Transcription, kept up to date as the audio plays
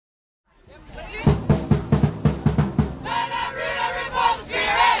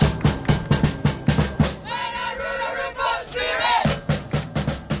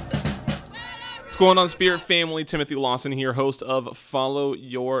going on, Spirit family? Timothy Lawson here, host of Follow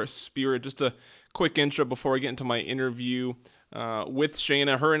Your Spirit. Just a quick intro before I get into my interview with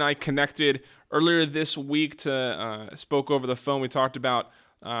Shayna. Her and I connected earlier this week to spoke over the phone. We talked about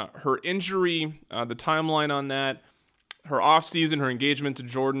her injury, the timeline on that, her offseason, her engagement to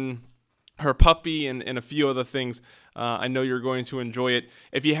Jordan, her puppy, and a few other things. I know you're going to enjoy it.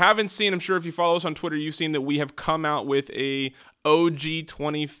 If you haven't seen, I'm sure if you follow us on Twitter, you've seen that we have come out with a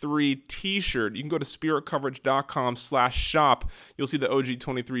OG23 t-shirt. You can go to spiritcoverage.com/shop. You'll see the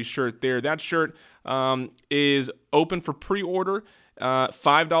OG23 shirt there. That shirt is open for pre-order.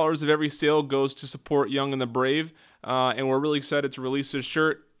 $5 of every sale goes to support Young and the Brave, and we're really excited to release this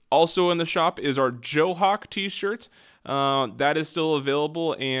shirt. Also in the shop is our Joe Hawk t-shirt. That is still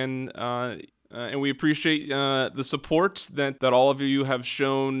available, and we appreciate the support that all of you have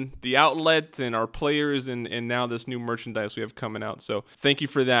shown the outlet and our players, and now this new merchandise we have coming out. So thank you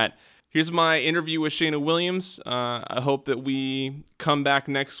for that. Here's my interview with Shayna Williams. I hope that we come back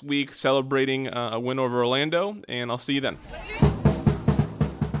next week celebrating a win over Orlando, and I'll see you then.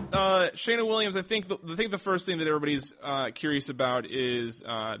 Shayna Williams, I think the first thing that everybody's curious about is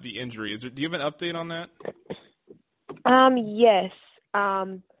the injury. Do you have an update on that? Yes.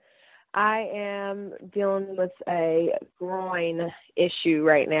 I am dealing with a groin issue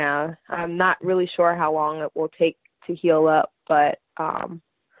right now. I'm not really sure how long it will take to heal up, but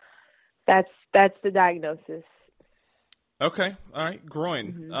that's the diagnosis. Okay. All right.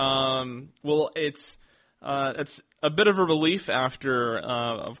 Groin. Mm-hmm. Well, it's a bit of a relief after,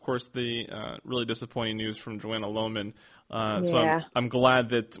 of course, the really disappointing news from Joanna Lohman. So I'm glad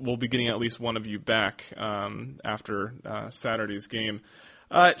that we'll be getting at least one of you back after Saturday's game.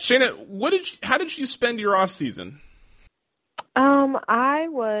 Shayna, how did you spend your off season? I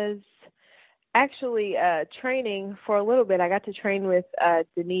was actually training for a little bit. I got to train with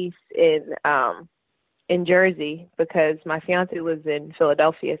Denise in Jersey because my fiance lives in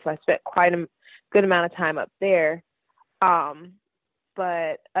Philadelphia, so I spent quite a good amount of time up there.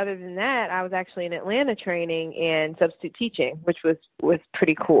 But other than that, I was actually in Atlanta training and substitute teaching, which was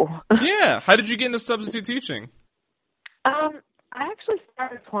pretty cool. Yeah. How did you get into substitute teaching? I actually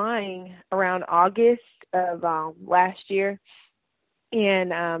started applying around August of last year,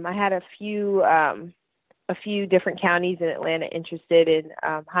 and I had a few different counties in Atlanta interested in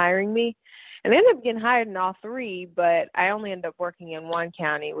hiring me. And I ended up getting hired in all three, but I only ended up working in one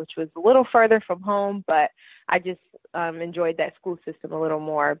county, which was a little further from home, but I just enjoyed that school system a little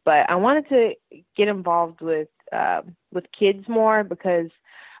more. But I wanted to get involved with kids more because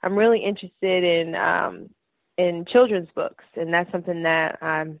I'm really interested in children's books, and that's something that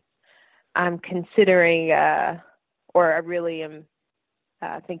I'm considering, or I really am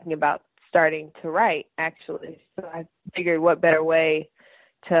thinking about starting to write, actually. So I figured what better way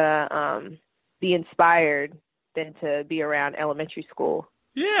to be inspired than to be around elementary school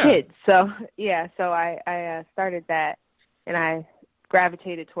kids. So I started that, and I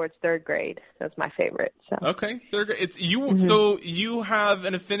gravitated towards third grade. That's my favorite. So. Okay, third grade. It's you. Mm-hmm. So you have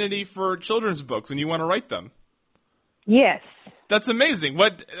an affinity for children's books, and you want to write them. Yes. That's amazing.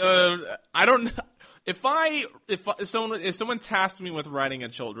 What I don't. If someone tasked me with writing a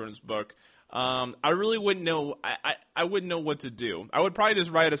children's book, I really wouldn't know. I wouldn't know what to do. I would probably just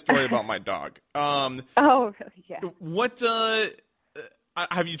write a story about my dog. Oh, yeah. What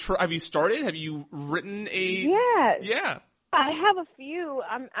have you have you started? Have you written a? Yeah. Yeah. I have a few.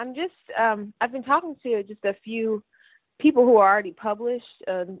 I'm just. I've been talking to just a few people who are already published.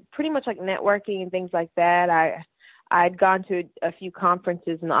 Pretty much like networking and things like that. I'd gone to a few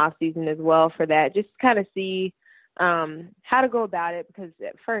conferences in the off season as well for that, just to kind of see how to go about it, because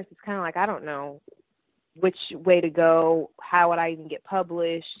at first it's kind of like I don't know which way to go. How would I even get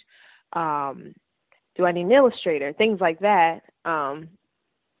published? Do I need an illustrator? Things like that.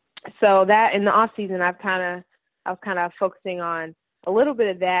 So that in the off season, I was kind of focusing on a little bit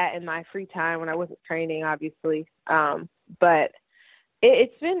of that in my free time when I wasn't training, obviously. But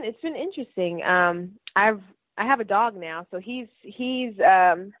it's been interesting. I have a dog now, so he's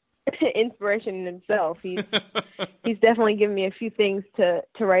inspiration in himself. He's definitely given me a few things to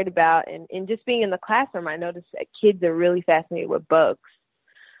write about, and just being in the classroom, I noticed that kids are really fascinated with bugs.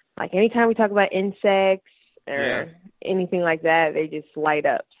 Like anytime we talk about insects or anything like that, they just light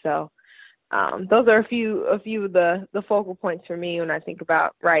up. So those are a few of the focal points for me when I think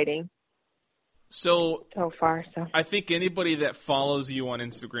about writing. So far. I think anybody that follows you on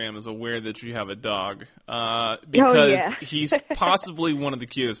Instagram is aware that you have a dog, because he's possibly one of the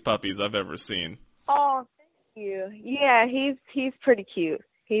cutest puppies I've ever seen. Oh, thank you. Yeah, he's pretty cute.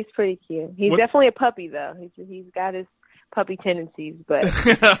 He's definitely a puppy though. He's got his puppy tendencies, but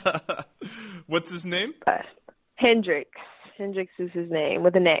What's his name? Hendrix. Hendrix is his name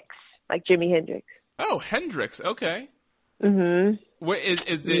with an X, like Jimi Hendrix. Oh, Hendrix. Okay. Mhm. What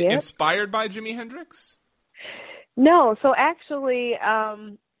is it Yep. inspired by Jimi Hendrix? No, so actually,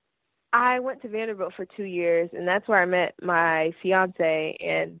 I went to Vanderbilt for 2 years, and that's where I met my fiance.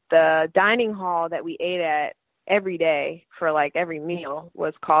 And the dining hall that we ate at every day for like every meal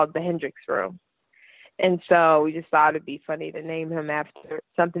was called the Hendrix Room. And so we just thought it'd be funny to name him after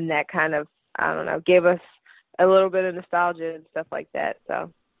something that kind of, I don't know, gave us a little bit of nostalgia and stuff like that.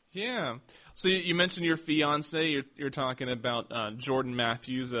 So. Yeah. So you mentioned your fiance. You're talking about Jordan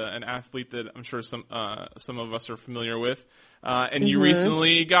Matthews, an athlete that I'm sure some of us are familiar with, and you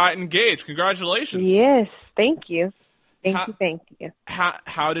recently got engaged. Congratulations! Yes, thank you, thank you.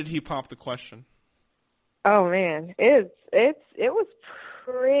 How did he pop the question? Oh man, it was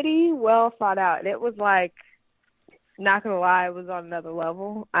pretty well thought out. It was like, not gonna lie, it was on another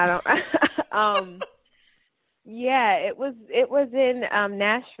level. I don't. Yeah, it was in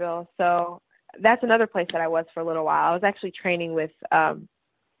Nashville. So that's another place that I was for a little while. I was actually training with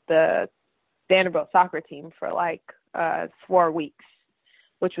the Vanderbilt soccer team for like 4 weeks,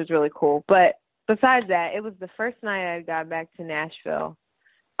 which was really cool. But besides that, it was the first night I got back to Nashville.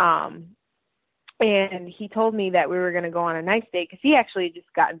 And he told me that we were going to go on a nice date because he actually had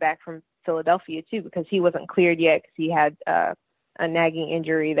just gotten back from Philadelphia too, because he wasn't cleared yet because he had a nagging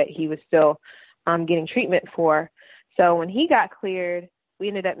injury that he was still getting treatment for. So when he got cleared, we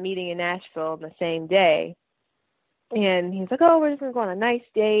ended up meeting in Nashville on the same day. And he's like, oh, we're just going to go on a nice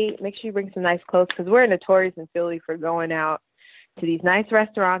date. Make sure you bring some nice clothes, because we're notorious in Philly for going out to these nice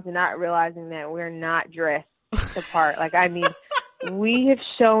restaurants and not realizing that we're not dressed the part. Like, I mean, we have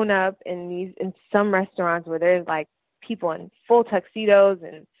shown up in some restaurants where there's like people in full tuxedos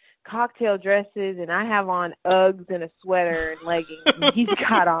and cocktail dresses, and I have on Uggs and a sweater and leggings, and he's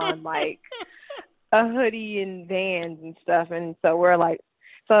got on like a hoodie and Vans and stuff. And so we're like,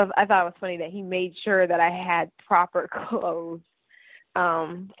 so I thought it was funny that he made sure that I had proper clothes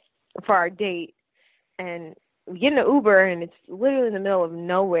for our date. And we get in an Uber, and it's literally in the middle of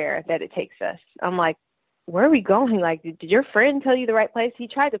nowhere that it takes us. I'm like, where are we going? Like, did your friend tell you the right place? He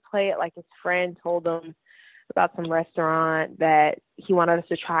tried to play it like his friend told him about some restaurant that he wanted us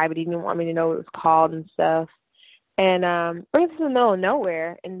to try, but he didn't want me to know what it was called and stuff. And brings us in the middle of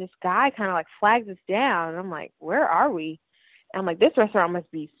nowhere, and this guy kind of like flags us down. And I'm like, where are we? And I'm like, this restaurant must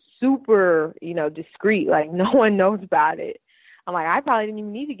be super, discreet. Like, no one knows about it. I'm like, I probably didn't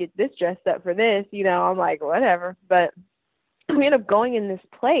even need to get this dressed up for this. I'm like, whatever. But we end up going in this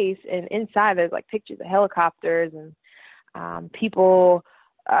place, and inside there's like pictures of helicopters and people,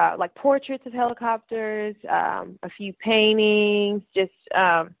 like portraits of helicopters, a few paintings, just,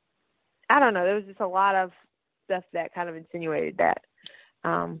 I don't know. There was just a lot of stuff that kind of insinuated that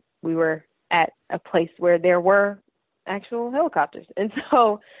we were at a place where there were actual helicopters. And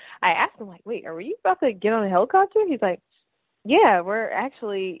so I asked him, like, wait, are we about to get on a helicopter? He's like, yeah, we're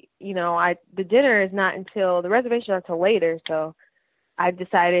actually, the dinner is not until, the reservation is until later. So I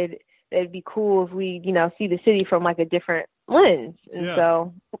decided that it'd be cool if we, see the city from like a different lens. And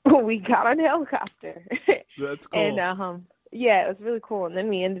so we got on a helicopter. That's cool. And yeah, it was really cool. And then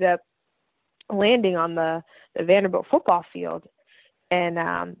we ended up landing on the Vanderbilt football field. And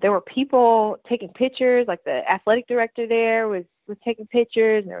there were people taking pictures, like the athletic director there was taking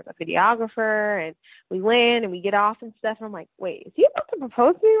pictures, and there was a videographer, and we land and we get off and stuff. And I'm like, wait, is he about to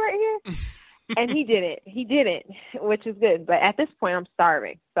propose to me right here? And he didn't, which is good. But at this point, I'm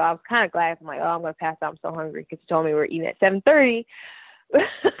starving. So I was kind of glad. I'm like, oh, I'm going to pass out. I'm so hungry, because he told me we were eating at 7:30.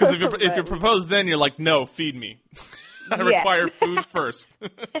 Because if you're proposed then, you're like, no, feed me. I require food first.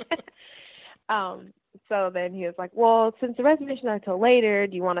 So then he was like, well, since the reservation is until later,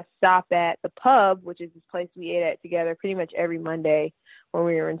 do you want to stop at the pub, which is this place we ate at together pretty much every Monday when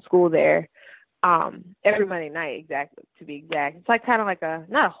we were in school there. Every Monday night, exactly, to be exact. It's like kind of like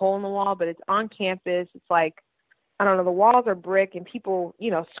not a hole in the wall, but it's on campus. It's like, I don't know, the walls are brick, and people,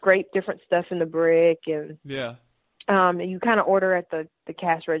 scrape different stuff in the brick, and and you kind of order at the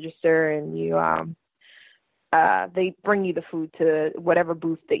cash register, and you they bring you the food to whatever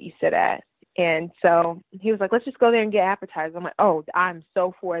booth that you sit at. And so he was like, let's just go there and get appetizers. I'm like, oh, I'm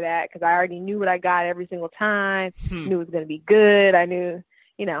so for that, because I already knew what I got every single time. Knew it was going to be good. I knew,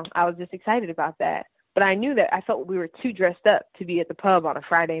 I was just excited about that. But I knew that I felt we were too dressed up to be at the pub on a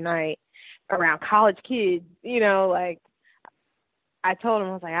Friday night around college kids. Like, I told him,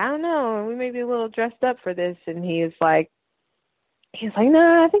 I was like, I don't know, we may be a little dressed up for this. And he was like,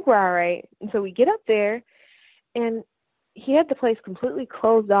 no, I think we're all right. And so we get up there, and he had the place completely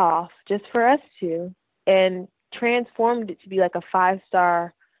closed off just for us two. And transformed it to be like a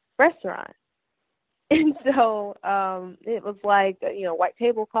 5-star restaurant. And so it was like, white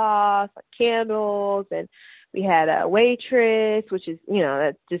tablecloths, like candles, and we had a waitress, which is,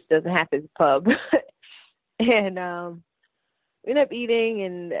 that just doesn't happen at the pub. And we ended up eating,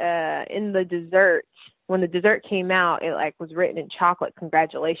 and in the dessert, when the dessert came out, it like was written in chocolate,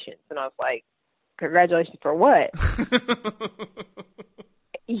 "Congratulations." And I was like, "Congratulations for what?"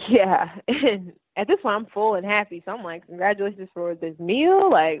 Yeah. And at this point, I'm full and happy, so I'm like, "Congratulations for this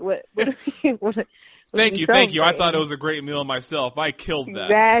meal." Like, what Thank you. I thought it was a great meal myself. I killed that.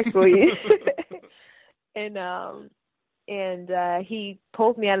 Exactly. And he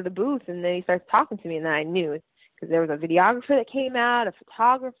pulls me out of the booth, and then he starts talking to me, and then I knew, because there was a videographer that came out, a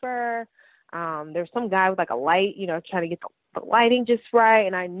photographer. There was some guy with like a light, trying to get the lighting just right,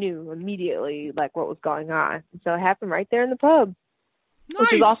 and I knew immediately like what was going on. And so it happened right there in the pub, Nice.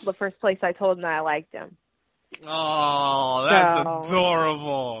 which is also the first place I told him that I liked him. Oh, that's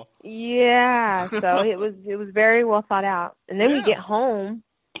adorable. Yeah, so it was very well thought out. And then we get home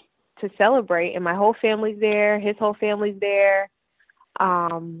to celebrate, and my whole family's there. His whole family's there.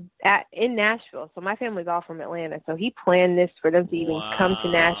 In Nashville. So my family's all from Atlanta. So he planned this for them to even come to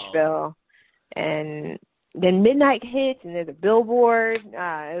Nashville. And then midnight hits, and there's a billboard. It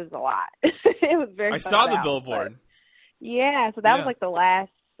was a lot. It was very. I saw the billboard. Yeah, so that was like the last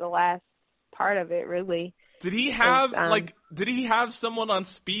part of it, really. Did he have Did he have someone on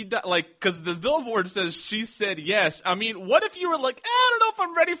speed that because the billboard says she said yes? I mean, what if you were like, I don't know if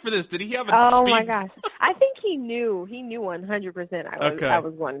I'm ready for this? Did he have a speed? Oh my gosh, I think he knew 100%. I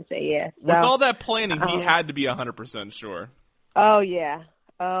was going to say yes. With all that planning, he had to be 100% sure. Oh yeah,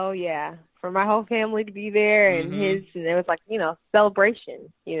 for my whole family to be there, and and it was like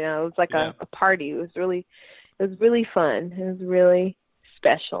celebration. It was like a party. It was really fun. It was really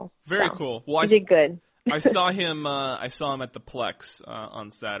special. Very cool. Well, he did good. I saw him at the Plex on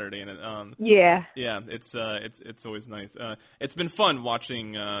Saturday, and it's always nice. It's been fun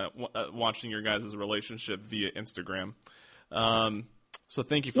watching your guys' relationship via Instagram. So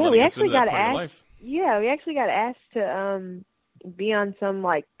thank you for letting us into that part of your life. Yeah, we actually got asked to be on some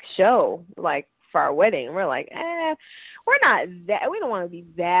show for our wedding. We're like, we're not that. We don't want to be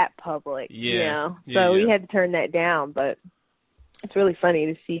that public, So we had to turn that down. But it's really funny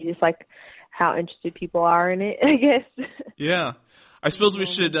to see just how interested people are in it, I guess. Yeah. I suppose we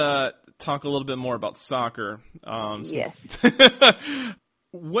should talk a little bit more about soccer. Yes.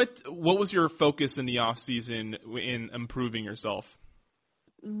 What was your focus in the off season in improving yourself?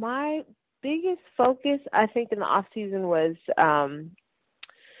 My biggest focus, I think, in the off season was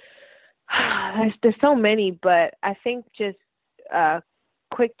there's so many, but I think just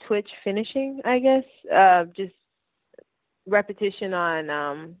quick twitch finishing, I guess. Just repetition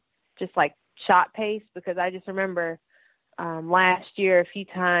on just shot pace, because I just remember last year a few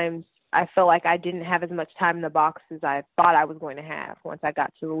times I felt like I didn't have as much time in the box as I thought I was going to have once I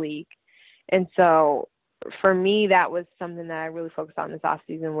got to the league. And so for me, that was something that I really focused on this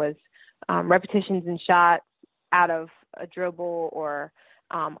offseason was repetitions and shots out of a dribble or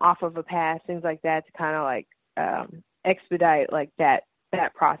off of a pass, things like that, to kind of expedite that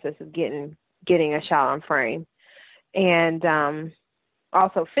process of getting a shot on frame. And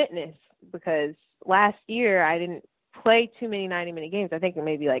also fitness, because last year I didn't play too many 90-minute games. I think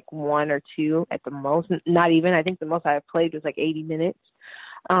maybe one or two at the most, not even. I think the most I played was 80 minutes.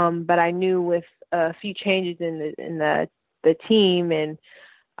 But I knew with a few changes in the team and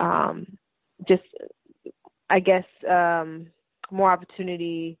just, I guess, more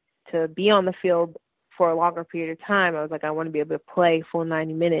opportunity to be on the field for a longer period of time, I was like, I want to be able to play full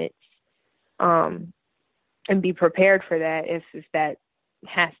 90 minutes and be prepared for that if that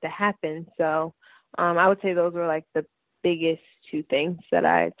has to happen. So I would say those were the biggest two things that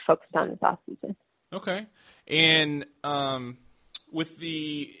I focused on this offseason. Okay. And with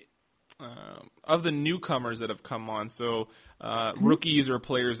the of the newcomers that have come on, so rookies or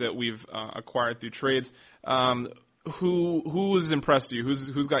players that we've acquired through trades, who has impressed you?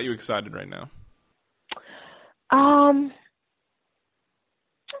 Who's got you excited right now?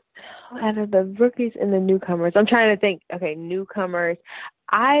 Out of the rookies and the newcomers, I'm trying to think. Okay, newcomers.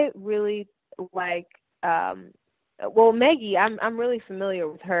 I really like. Maggie. I'm really familiar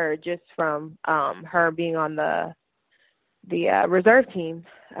with her just from her being on the reserve team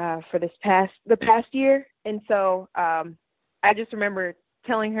for the past year, and so I just remember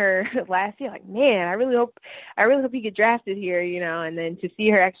telling her last year, man, I really hope you get drafted here, and then to see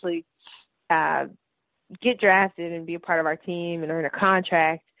her actually get drafted and be a part of our team and earn a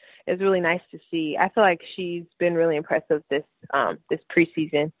contract is really nice to see. I feel like she's been really impressive this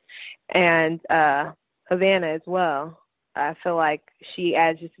preseason. And Havana as well. I feel like she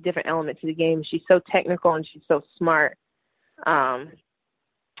adds just a different element to the game. She's so technical and she's so smart.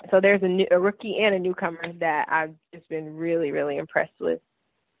 So there's a rookie and a newcomer that I've just been really, really impressed with.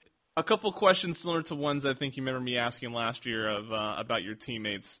 A couple questions similar to ones I think you remember me asking last year about your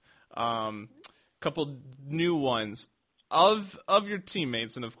teammates. Couple new ones of your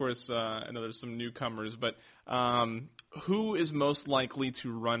teammates, and of course, I know there's some newcomers. But who is most likely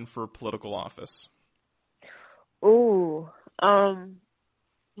to run for political office? Ooh,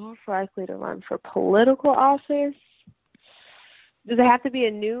 most likely to run for political office. Does it have to be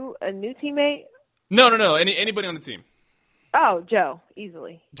a new teammate? No. Anybody on the team. Oh, Joe,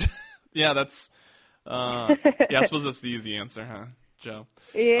 easily. Yeah, that's. I suppose that's the easy answer, huh, Joe?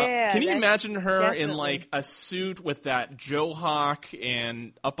 Yeah. Can you imagine her definitely. in like a suit with that Joe Hawk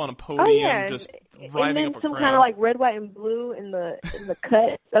and up on a podium, just driving up a crowd? And then some kind of like red, white, and blue in the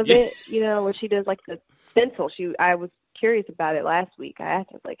cut of it, where she does like the stencil. I was curious about it last week. I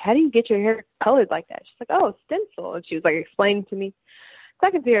asked her, like, how do you get your hair colored like that? She's like, oh, stencil. And she was like explaining to me. So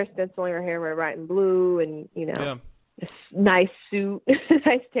I can see her stenciling her hair red, white, and blue, and a nice suit,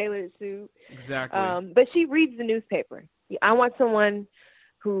 nice tailored suit. Exactly. But she reads the newspaper. I want someone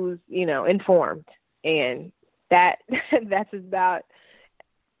who's informed, and that's about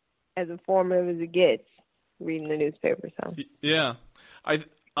as informative as it gets, reading the newspaper. So yeah,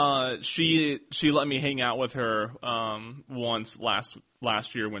 she let me hang out with her once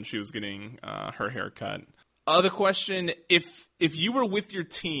last year when she was getting her hair cut. Other question: if you were with your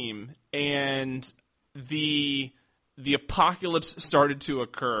team and the apocalypse started to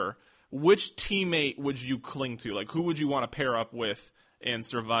occur, which teammate would you cling to? Like, who would you want to pair up with in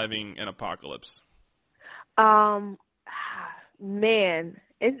surviving an apocalypse? Man,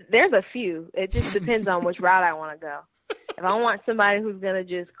 there's a few. It just depends on which route I want to go. If I want somebody who's gonna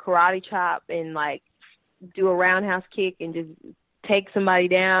just karate chop and like do a roundhouse kick and just take somebody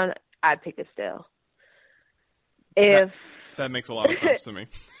down, I'd pick Estelle. That makes a lot of sense to me.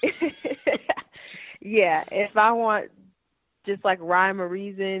 Yeah, if I want just like rhyme or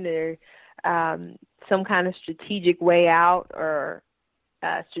reason or some kind of strategic way out or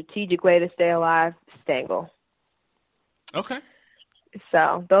a strategic way to stay alive, Stengel. Okay.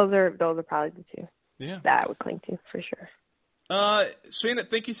 So those are probably the two that I would cling to for sure. Shayna,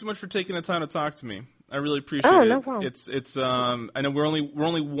 thank you so much for taking the time to talk to me. I really appreciate it. Oh, no problem. It's I know we're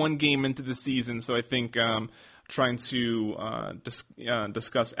only one game into the season, so I think trying to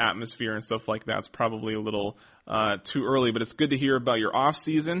discuss atmosphere and stuff like that's probably a little too early. But it's good to hear about your off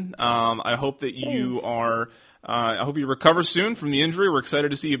season. I hope that you are. I hope you recover soon from the injury. We're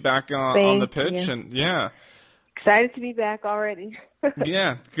excited to see you back on the pitch, and excited to be back already.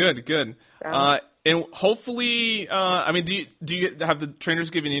 Yeah, good. And hopefully, do you have the trainers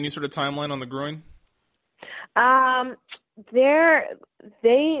giving you any sort of timeline on the groin? They're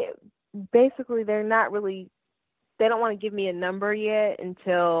not really. They don't want to give me a number yet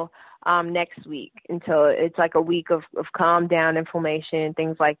until next week. Until it's like a week of calm down inflammation,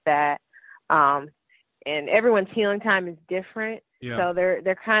 things like that. And everyone's healing time is different, so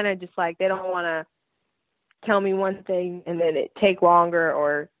they're kind of just like they don't want to tell me one thing and then it take longer,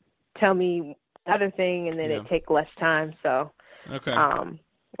 or tell me other thing and then it take less time. So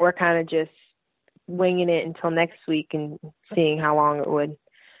we're kind of just winging it until next week and seeing how long it would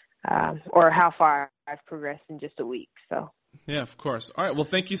or how far I've progressed in just a week. So yeah, of course. All right, well,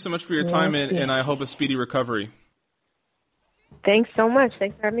 thank you so much for your time, and I hope a speedy recovery. Thanks so much.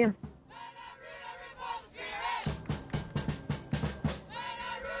 Thanks for having me on.